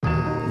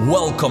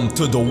Welcome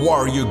to the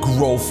Warrior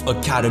Growth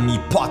Academy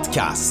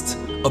podcast,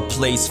 a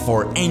place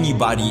for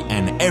anybody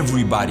and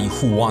everybody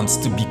who wants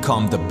to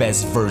become the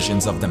best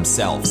versions of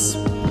themselves.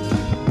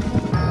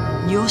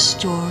 Your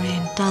story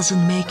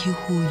doesn't make you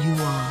who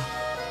you are.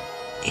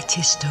 It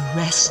is the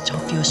rest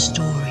of your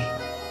story,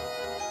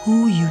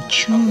 who you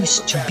choose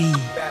to be.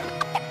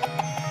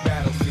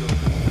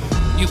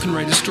 You can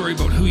write a story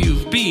about who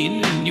you've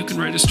been, and you can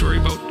write a story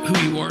about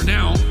who you are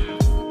now.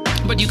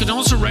 But you can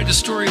also write a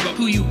story about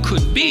who you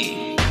could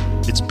be.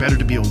 It's better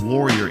to be a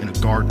warrior in a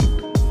garden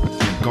than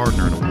a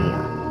gardener in a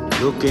war.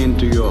 Look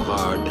into your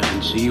heart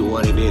and see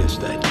what it is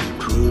that you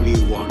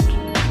truly want.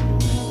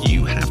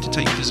 You have to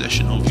take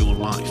possession of your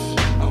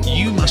life.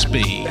 You must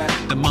be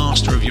the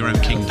master of your own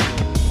kingdom.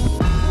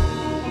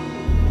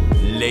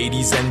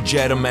 Ladies and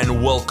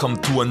gentlemen, welcome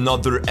to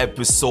another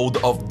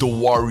episode of the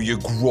Warrior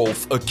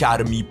Growth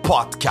Academy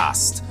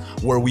podcast,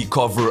 where we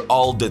cover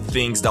all the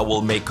things that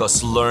will make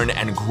us learn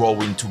and grow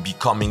into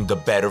becoming the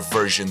better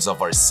versions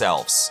of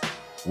ourselves.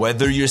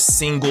 Whether you're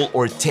single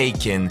or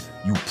taken,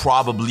 you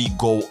probably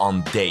go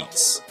on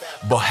dates.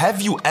 But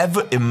have you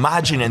ever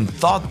imagined and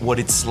thought what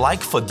it's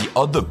like for the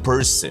other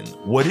person?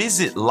 What is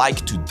it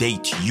like to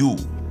date you?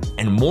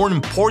 And more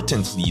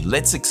importantly,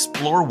 let's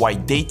explore why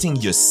dating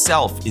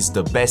yourself is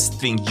the best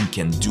thing you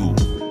can do.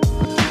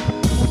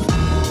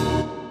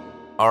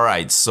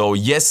 Alright, so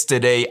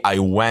yesterday I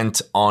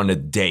went on a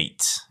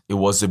date. It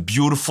was a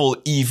beautiful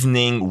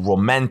evening,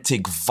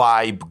 romantic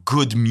vibe,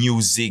 good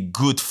music,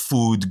 good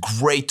food,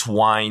 great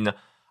wine.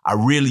 I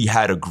really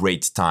had a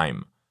great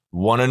time.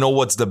 Wanna know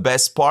what's the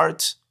best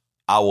part?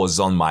 I was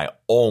on my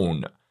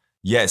own.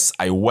 Yes,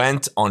 I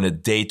went on a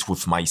date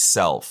with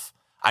myself.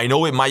 I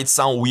know it might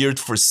sound weird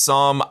for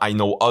some. I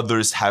know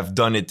others have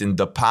done it in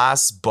the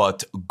past,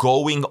 but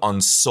going on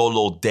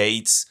solo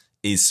dates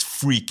is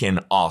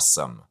freaking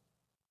awesome.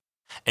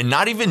 And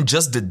not even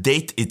just the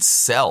date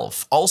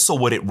itself, also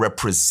what it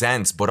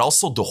represents, but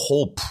also the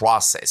whole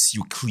process.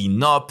 You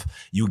clean up,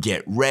 you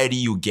get ready,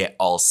 you get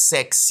all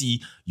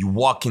sexy, you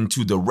walk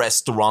into the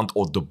restaurant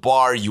or the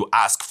bar, you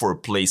ask for a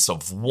place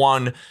of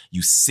one,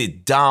 you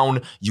sit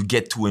down, you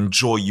get to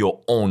enjoy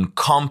your own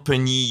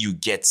company, you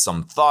get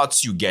some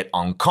thoughts, you get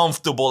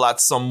uncomfortable at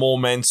some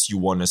moments, you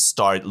want to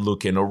start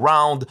looking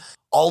around.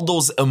 All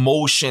those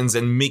emotions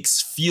and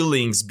mixed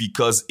feelings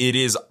because it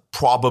is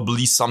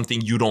probably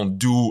something you don't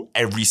do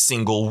every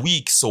single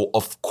week. So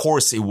of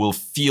course it will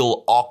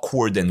feel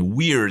awkward and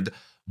weird,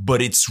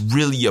 but it's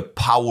really a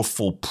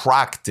powerful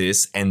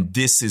practice. And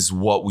this is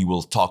what we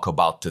will talk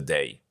about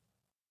today.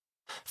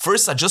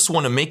 First, I just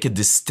want to make a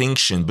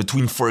distinction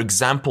between, for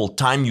example,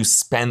 time you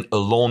spend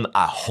alone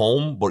at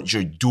home, but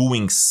you're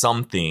doing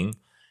something.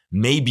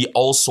 Maybe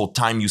also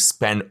time you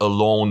spend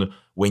alone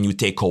when you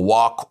take a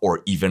walk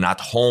or even at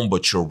home,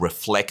 but you're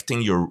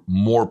reflecting, you're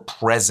more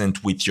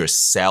present with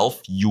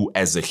yourself, you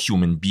as a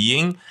human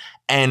being,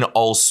 and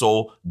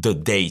also the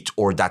date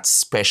or that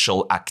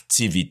special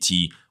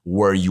activity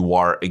where you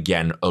are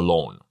again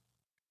alone.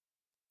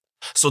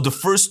 So the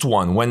first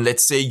one, when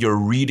let's say you're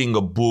reading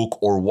a book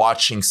or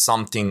watching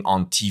something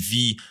on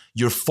TV,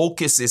 your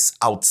focus is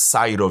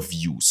outside of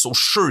you. So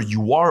sure,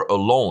 you are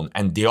alone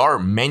and there are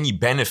many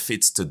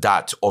benefits to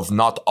that of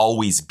not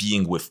always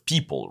being with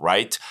people,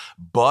 right?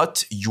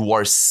 But you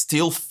are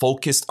still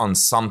focused on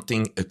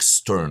something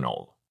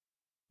external.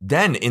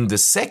 Then in the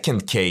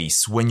second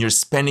case, when you're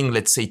spending,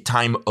 let's say,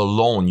 time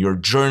alone, you're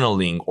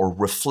journaling or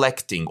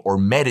reflecting or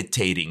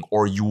meditating,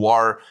 or you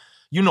are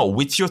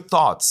with your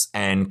thoughts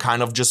and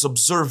kind of just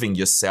observing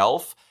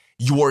yourself,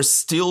 you are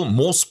still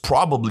most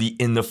probably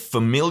in a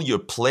familiar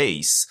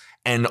place.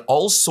 And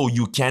also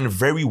you can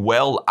very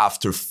well,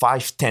 after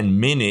 5-10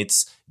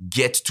 minutes,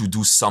 get to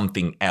do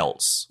something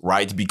else,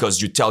 right?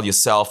 Because you tell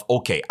yourself,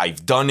 okay,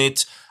 I've done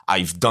it.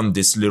 I've done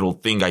this little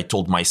thing I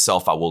told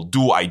myself I will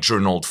do. I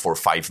journaled for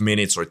 5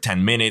 minutes or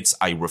 10 minutes.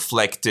 I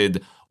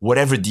reflected,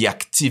 whatever the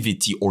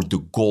activity or the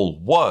goal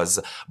was,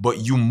 but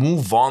you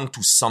move on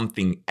to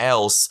something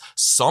else,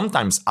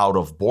 sometimes out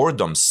of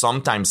boredom,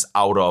 sometimes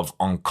out of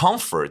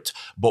uncomfort.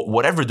 But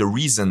whatever the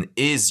reason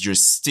is, you're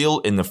still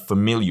in a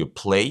familiar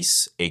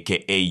place,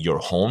 aka your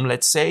home,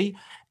 let's say,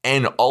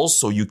 and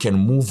also you can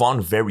move on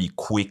very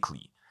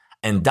quickly.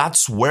 And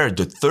that's where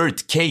the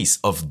third case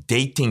of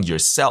dating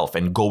yourself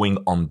and going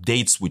on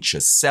dates with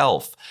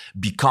yourself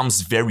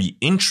becomes very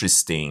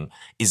interesting,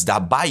 is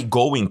that by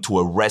going to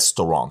a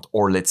restaurant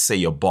or let's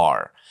say a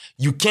bar,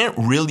 you can't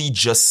really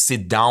just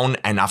sit down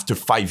and after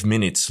 5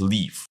 minutes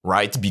leave,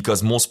 right?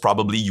 Because most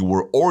probably you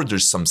will order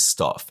some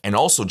stuff. And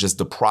also just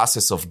the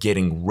process of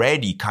getting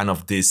ready, kind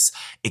of this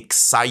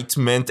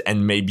excitement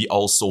and maybe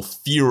also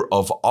fear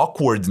of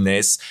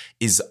awkwardness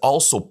is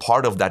also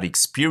part of that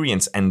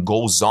experience and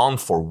goes on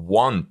for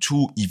 1,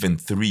 2, even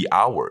 3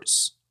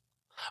 hours.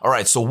 All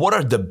right, so what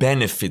are the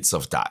benefits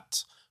of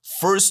that?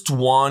 First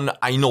one,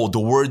 I know the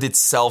word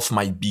itself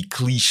might be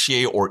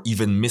cliche or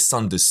even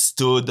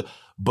misunderstood,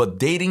 but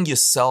dating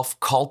yourself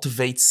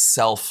cultivates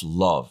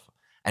self-love.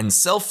 And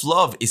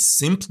self-love is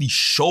simply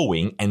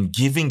showing and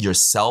giving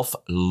yourself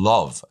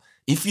love.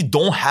 If you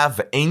don't have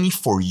any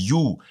for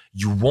you,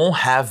 you won't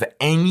have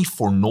any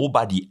for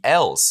nobody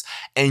else.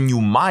 And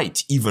you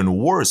might, even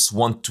worse,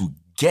 want to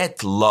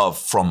get love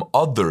from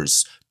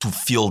others to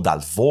fill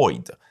that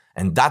void.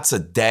 And that's a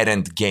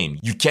dead-end game.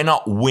 You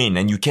cannot win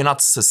and you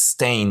cannot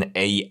sustain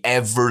a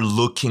ever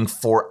looking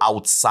for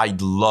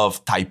outside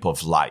love type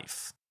of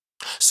life.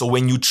 So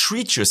when you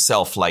treat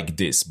yourself like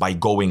this by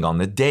going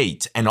on a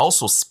date and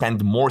also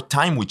spend more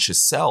time with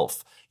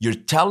yourself, you're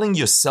telling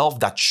yourself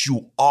that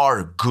you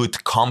are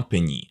good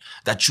company,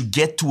 that you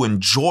get to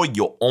enjoy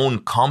your own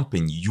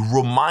company. You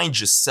remind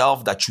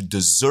yourself that you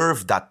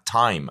deserve that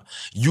time.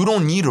 You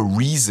don't need a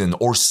reason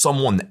or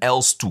someone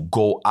else to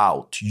go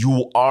out.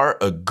 You are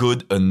a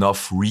good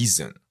enough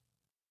reason.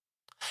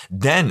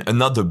 Then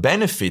another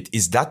benefit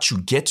is that you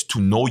get to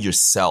know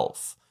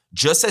yourself.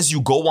 Just as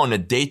you go on a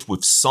date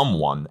with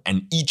someone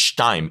and each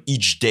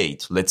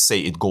date, let's say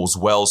it goes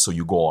well, so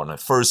you go on a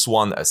first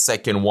one, a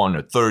second one,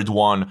 a third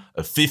one,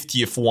 a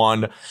 50th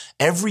one,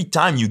 every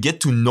time you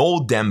get to know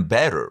them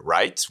better,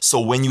 right?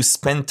 So when you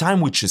spend time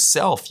with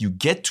yourself, you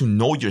get to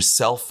know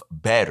yourself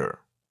better.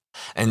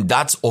 And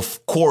that's,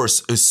 of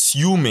course,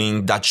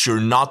 assuming that you're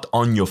not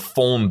on your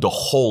phone the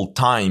whole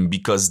time,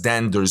 because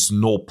then there's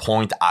no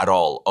point at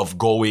all of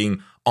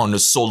going on a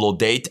solo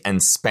date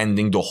and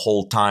spending the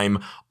whole time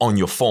on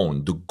your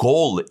phone. The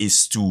goal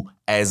is to,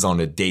 as on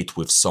a date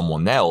with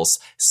someone else,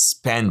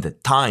 spend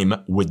time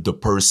with the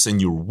person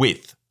you're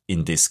with.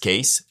 In this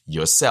case,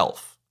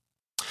 yourself.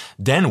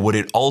 Then what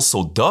it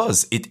also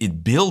does,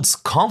 it builds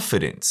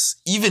confidence.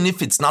 Even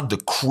if it's not the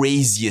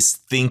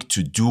craziest thing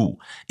to do,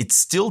 it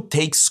still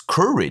takes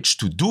courage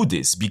to do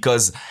this,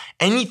 because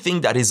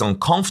anything that is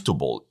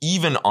uncomfortable,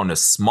 even on a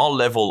small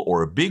level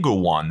or a bigger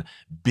one,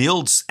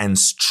 builds and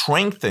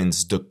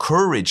strengthens the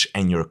courage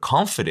and your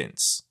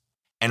confidence.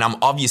 And I'm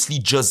obviously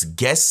just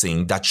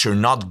guessing that you're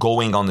not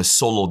going on a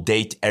solo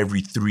date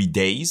every 3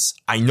 days.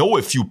 I know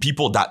a few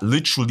people that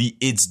literally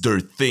it's their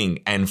thing.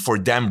 And for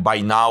them by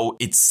now,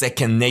 it's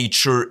second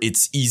nature.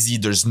 It's easy.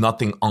 There's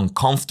nothing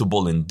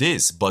uncomfortable in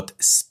this. But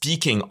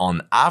speaking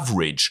on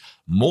average,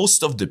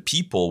 most of the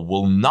people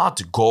will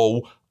not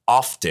go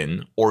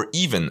often or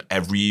even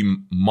every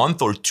month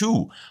or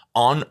two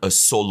on a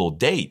solo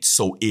date.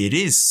 So it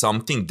is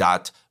something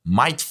that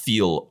might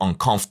feel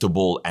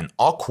uncomfortable and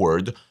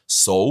awkward.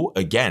 So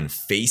again,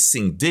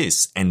 facing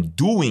this and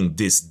doing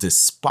this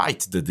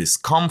despite the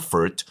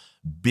discomfort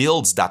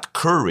builds that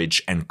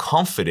courage and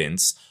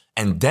confidence.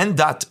 And then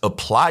that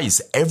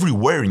applies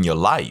everywhere in your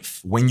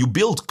life. When you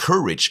build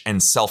courage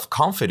and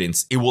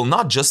self-confidence, it will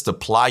not just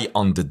apply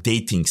on the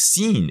dating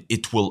scene.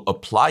 It will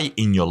apply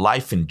in your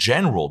life in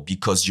general,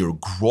 because you're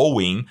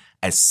growing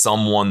as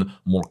someone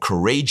more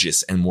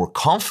courageous and more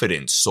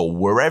confident. So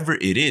wherever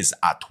it is,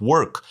 at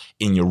work,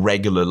 in your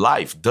regular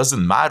life,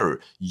 doesn't matter.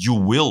 You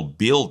will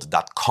build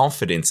that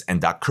confidence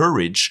and that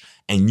courage,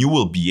 and you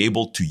will be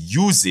able to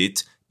use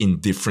it in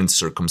different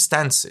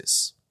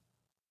circumstances.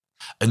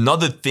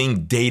 Another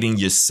thing dating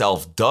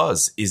yourself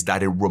does is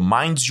that it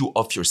reminds you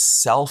of your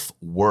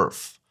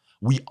self-worth.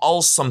 We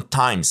all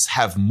sometimes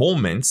have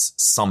moments,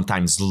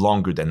 sometimes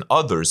longer than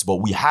others, but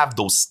we have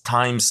those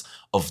times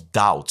of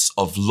doubts,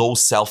 of low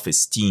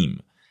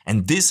self-esteem.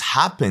 And this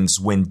happens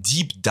when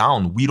deep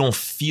down we don't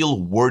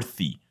feel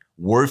worthy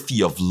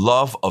of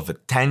love, of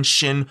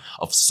attention,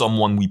 of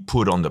someone we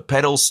put on the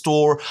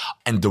pedestal.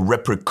 And the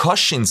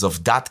repercussions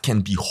of that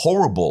can be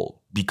horrible,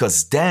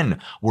 because then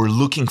we're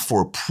looking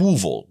for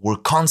approval. We're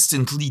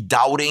constantly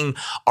doubting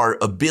our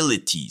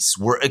abilities.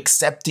 We're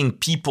accepting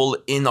people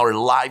in our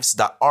lives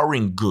that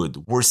aren't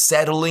good. We're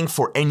settling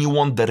for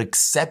anyone that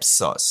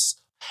accepts us.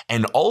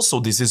 And also,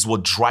 this is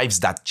what drives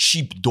that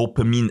cheap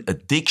dopamine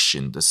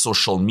addiction, the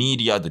social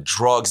media, the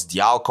drugs, the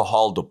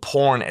alcohol, the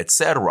porn,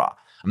 etc.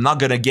 I'm not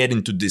going to get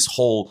into this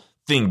whole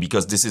thing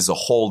because this is a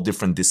whole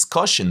different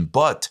discussion,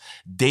 but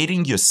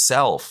dating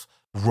yourself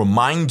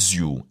reminds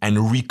you and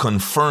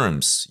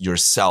reconfirms your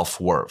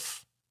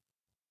self-worth.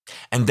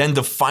 And then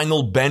the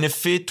final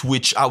benefit,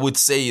 which I would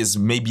say is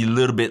maybe a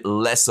little bit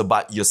less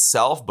about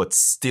yourself, but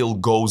still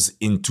goes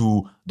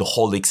into the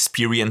whole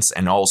experience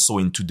and also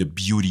into the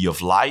beauty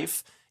of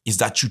life, is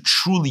that you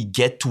truly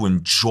get to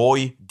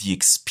enjoy the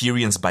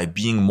experience by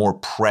being more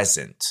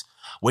present.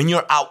 When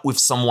you're out with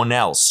someone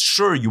else,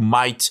 sure, you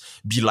might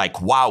be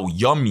like, wow,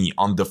 yummy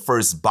on the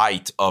first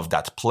bite of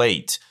that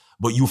plate.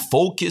 But your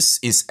focus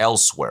is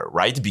elsewhere,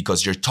 right?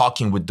 Because you're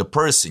talking with the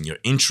person, you're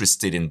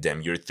interested in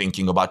them, you're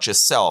thinking about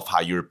yourself, how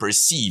you're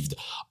perceived.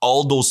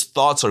 All those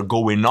thoughts are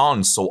going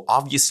on. So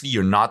obviously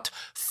you're not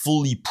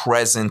fully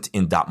present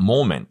in that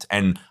moment.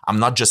 And I'm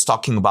not just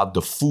talking about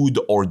the food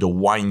or the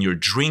wine you're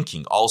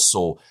drinking,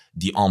 also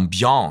the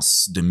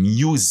ambiance, the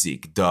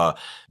music,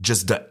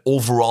 just the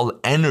overall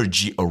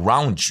energy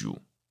around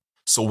you.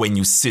 So when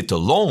you sit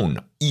alone,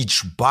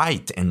 each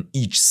bite and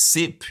each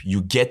sip,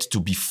 you get to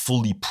be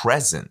fully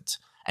present.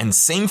 And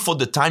same for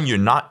the time you're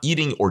not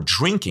eating or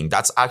drinking.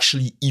 That's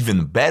actually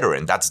even better.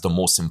 And that's the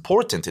most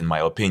important in my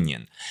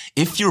opinion.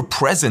 If you're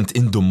present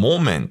in the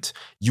moment,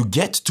 you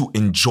get to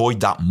enjoy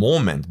that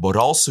moment, but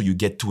also you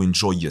get to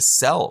enjoy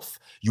yourself.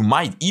 You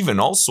might even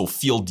also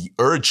feel the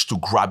urge to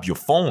grab your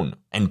phone.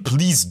 And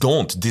please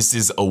don't. This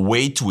is a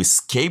way to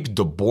escape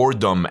the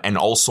boredom and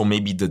also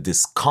maybe the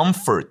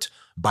discomfort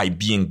by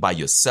being by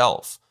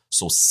yourself.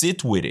 So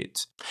sit with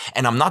it.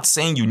 And I'm not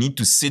saying you need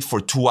to sit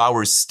for 2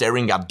 hours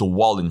staring at the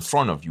wall in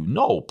front of you.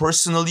 No,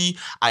 personally,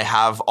 I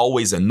have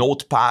always a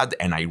notepad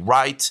and I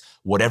write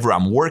whatever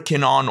I'm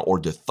working on or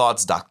the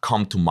thoughts that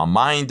come to my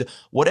mind,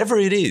 whatever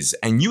it is.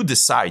 And you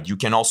decide. You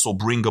can also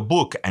bring a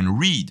book and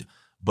read.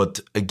 But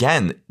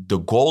again, the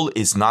goal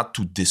is not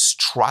to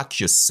distract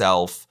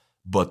yourself,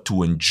 but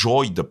to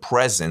enjoy the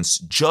presence,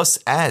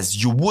 just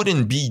as you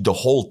wouldn't be the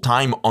whole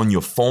time on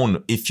your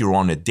phone if you're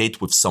on a date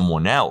with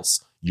someone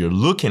else. You're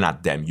looking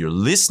at them, you're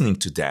listening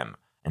to them.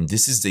 And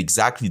this is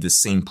exactly the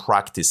same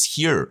practice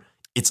here.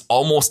 It's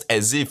almost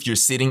as if you're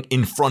sitting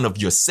in front of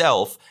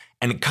yourself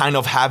and kind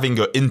of having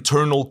an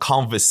internal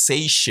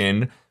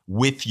conversation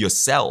with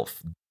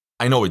yourself.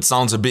 I know it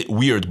sounds a bit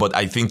weird, but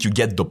I think you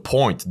get the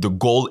point. The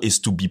goal is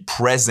to be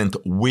present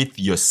with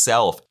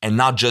yourself and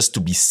not just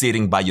to be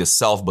sitting by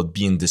yourself, but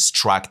being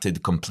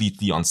distracted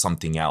completely on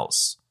something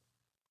else.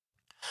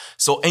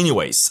 So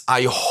anyways,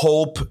 I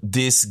hope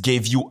this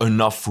gave you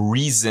enough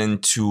reason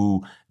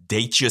to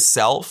date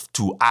yourself,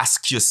 to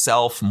ask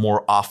yourself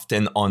more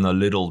often on a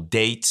little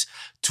date,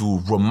 to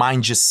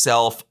remind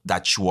yourself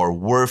that you are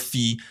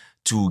worthy,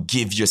 to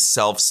give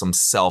yourself some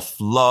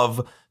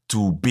self-love,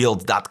 to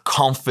build that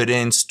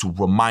confidence, to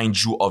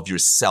remind you of your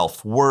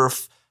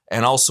self-worth,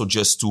 and also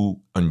just to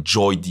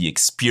enjoy the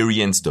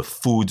experience, the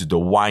food, the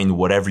wine,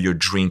 whatever you're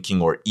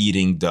drinking or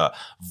eating, the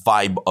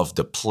vibe of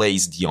the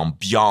place, the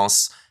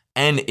ambiance,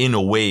 and in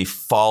a way,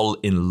 fall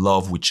in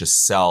love with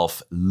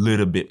yourself a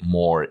little bit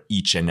more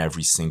each and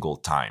every single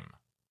time.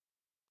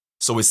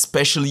 So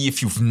especially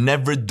if you've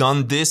never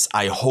done this,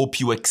 I hope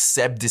you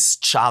accept this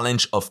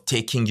challenge of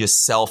taking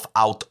yourself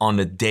out on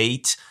a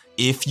date.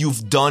 If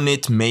you've done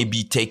it,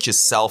 maybe take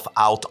yourself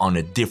out on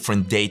a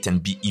different date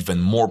and be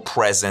even more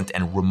present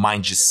and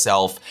remind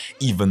yourself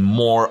even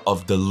more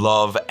of the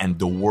love and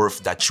the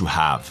worth that you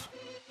have.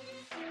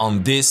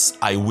 On this,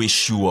 I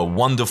wish you a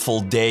wonderful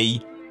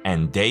day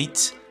and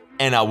date.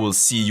 And I will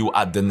see you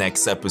at the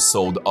next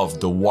episode of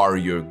the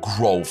Warrior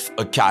Growth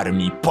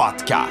Academy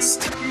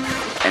podcast.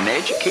 An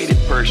educated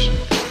person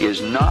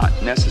is not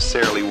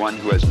necessarily one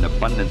who has an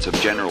abundance of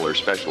general or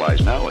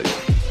specialized knowledge.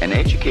 An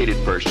educated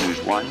person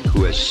is one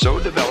who has so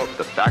developed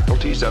the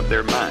faculties of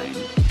their mind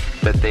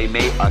that they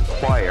may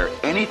acquire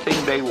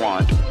anything they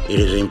want. It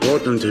is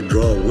important to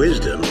draw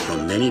wisdom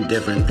from many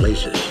different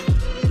places.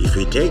 If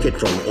we take it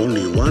from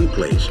only one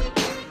place,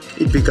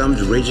 it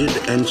becomes rigid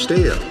and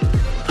stale.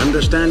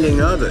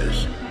 Understanding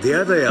others, the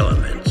other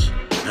elements,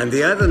 and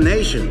the other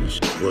nations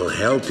will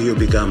help you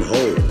become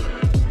whole.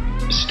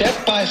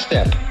 Step by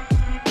step,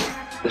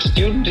 the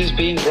student is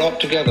being brought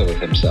together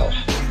with himself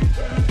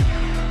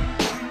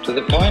to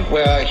the point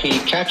where he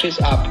catches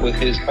up with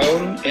his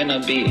own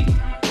inner being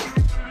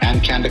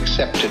and can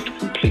accept it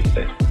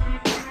completely.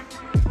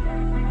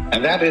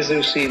 And that is,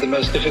 you see, the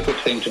most difficult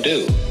thing to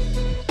do,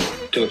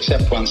 to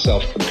accept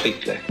oneself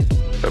completely.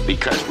 But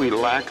because we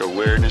lack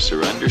awareness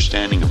or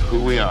understanding of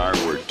who we are,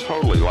 we're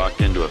totally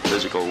locked into a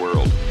physical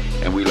world,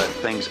 and we let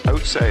things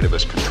outside of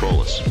us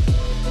control us.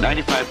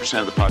 95%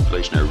 of the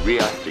population are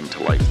reacting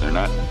to life. They're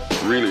not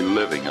really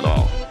living at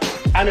all.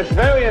 And it's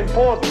very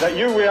important that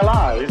you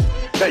realize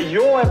that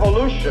your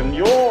evolution,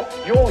 your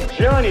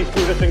journey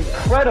through this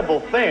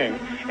incredible thing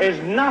is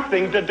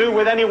nothing to do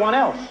with anyone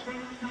else.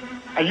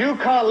 And you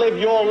can't live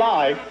your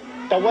life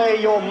the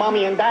way your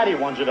mommy and daddy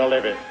want you to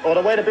live it, or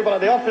the way the people at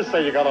the office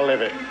say you gotta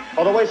live it,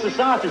 or the way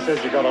society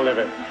says you gotta live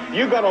it.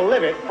 You gotta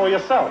live it for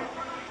yourself.